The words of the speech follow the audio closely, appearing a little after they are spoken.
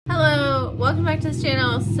Hello, welcome back to this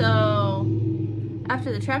channel. So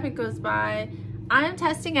after the traffic goes by, I am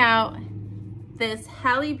testing out this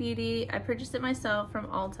HALLY Beauty. I purchased it myself from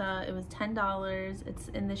Ulta. It was $10. It's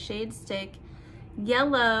in the shade Stick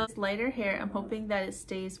Yellow. It's lighter hair. I'm hoping that it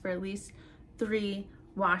stays for at least 3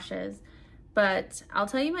 washes. But I'll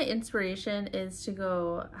tell you, my inspiration is to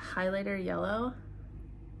go highlighter yellow.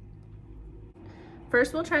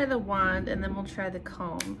 First we'll try the wand and then we'll try the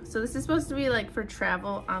comb. So this is supposed to be like for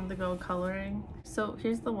travel on the go coloring. So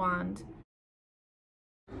here's the wand.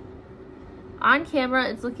 On camera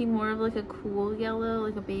it's looking more of like a cool yellow,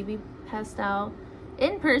 like a baby pastel.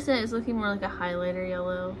 In person it's looking more like a highlighter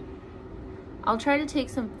yellow. I'll try to take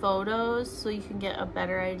some photos so you can get a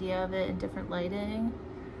better idea of it in different lighting.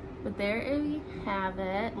 But there we have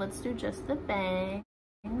it. Let's do just the bangs.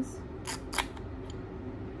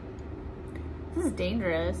 This is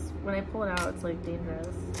dangerous. When I pull it out, it's like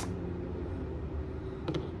dangerous.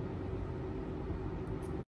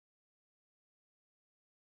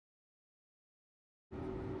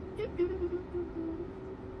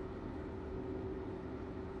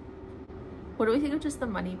 What do we think of just the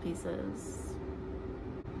money pieces?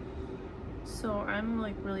 So I'm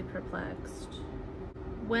like really perplexed.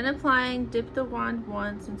 When applying, dip the wand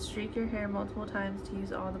once and streak your hair multiple times to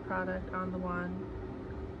use all the product on the wand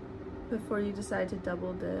before you decide to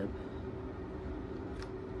double dip.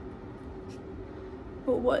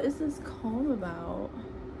 But what is this comb about?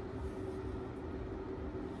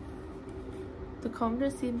 The comb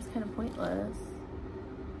just seems kind of pointless.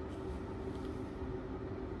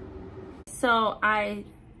 So I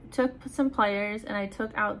took some pliers and I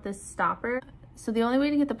took out this stopper. So the only way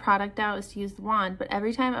to get the product out is to use the wand, but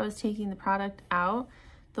every time I was taking the product out,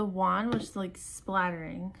 the wand was like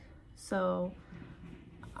splattering. So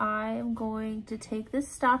I'm going to take this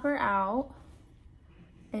stopper out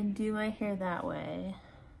and do my hair that way.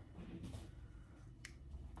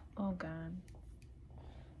 Oh God.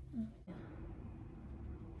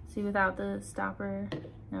 See, without the stopper,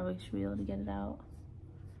 now we should be able to get it out.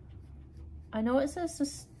 I know it says to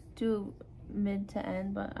do mid to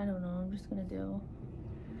end, but I don't know. I'm just gonna do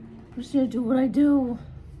what I do.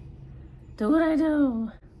 Do what I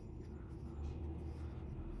do.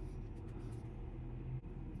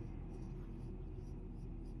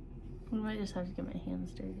 I might just have to get my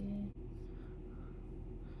hands dirty.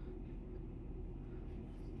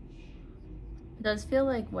 It does feel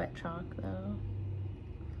like wet chalk though.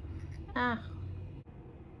 Ah.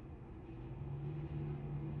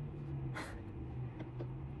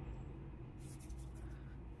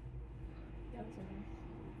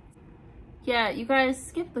 Yeah, you guys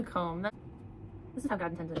skip the comb. This is how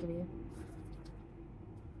God intended it to be.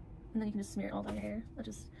 And then you can just smear it all down your hair.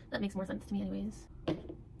 That makes more sense to me anyways.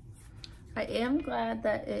 I am glad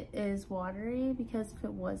that it is watery, because if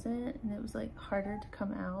it wasn't and it was like harder to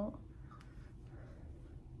come out.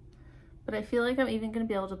 But I feel like I'm even gonna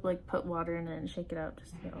be able to like put water in it and shake it out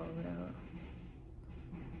just to get all of it out.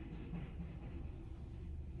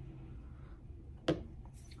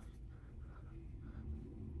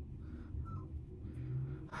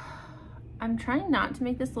 I'm trying not to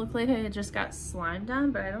make this look like I just got slimed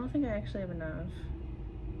on, but I don't think I actually have enough.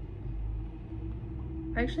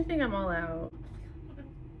 I actually think I'm all out. Okay.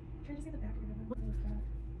 Try to see the back of your head.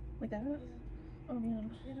 Like that? Yeah. Oh man.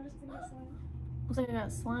 You notice the slime? Looks like I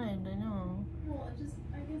got slimed, I know. Well, I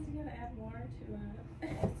guess you gotta add more to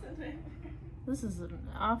it. This is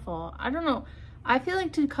awful. I don't know. I feel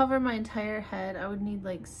like to cover my entire head, I would need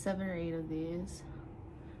like 7 or 8 of these.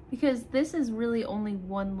 Because this is really only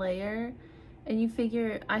 1 layer. And you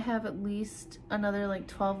figure I have at least another like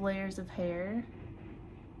 12 layers of hair.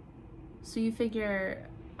 So you figure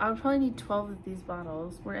I would probably need 12 of these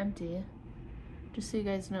bottles. We're empty. Just so you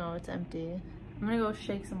guys know, it's empty. I'm gonna go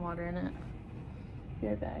shake some water in it. Be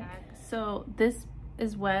right back. So this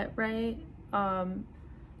is wet, right?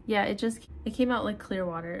 Yeah, it came out like clear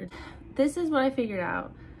water. This is what I figured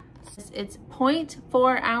out. It's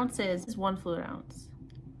 0.4 ounces is 1 fluid ounce.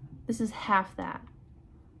 This is half that.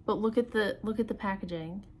 But look at the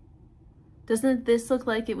packaging. Doesn't this look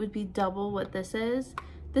like it would be double what this is?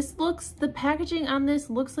 The packaging on this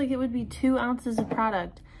looks like it would be 2 ounces of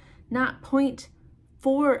product, not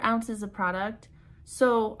 0.4 ounces of product.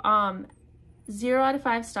 So 0 out of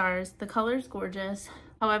 5 stars. The color's gorgeous.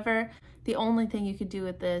 However, the only thing you could do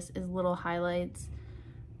with this is little highlights.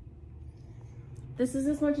 This is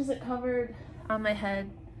as much as it covered on my head.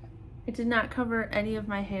 It did not cover any of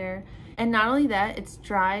my hair. And not only that, it's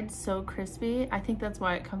dried so crispy. I think that's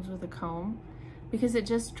why it comes with a comb, because it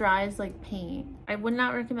just dries like paint. I would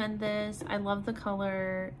not recommend this. I love the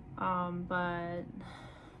color, but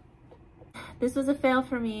this was a fail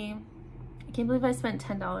for me. I can't believe I spent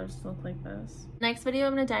 $10 to look like this. Next video,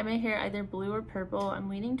 I'm gonna dye my hair either blue or purple. I'm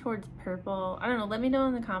leaning towards purple. I don't know, let me know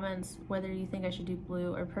in the comments whether you think I should do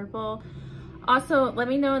blue or purple. Also, let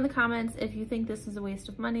me know in the comments if you think this is a waste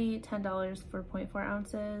of money, $10 for 0.4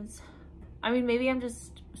 ounces. I mean, maybe I'm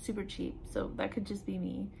just super cheap, so that could just be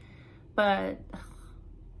me. But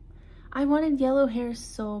I wanted yellow hair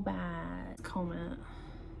so bad. Comb it.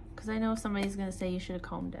 Because I know somebody's gonna say you should have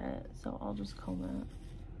combed it, so I'll just comb it.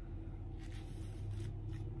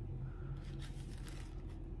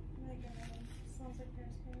 Smells like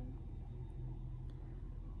hairspray.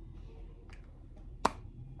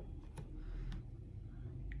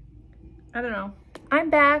 I don't know. I'm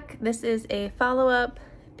back. This is a follow-up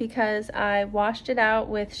because I washed it out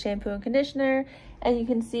with shampoo and conditioner. As you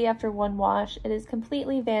can see, after one wash, it is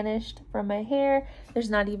completely vanished from my hair.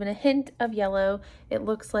 There's not even a hint of yellow. It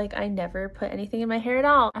looks like I never put anything in my hair at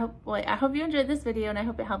all. I hope you enjoyed this video and I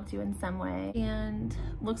hope it helped you in some way. And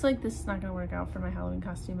looks like this is not gonna work out for my Halloween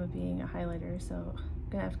costume of being a highlighter, so I'm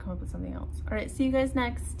gonna have to come up with something else. All right, see you guys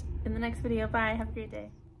in the next video. Bye, have a great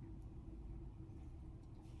day.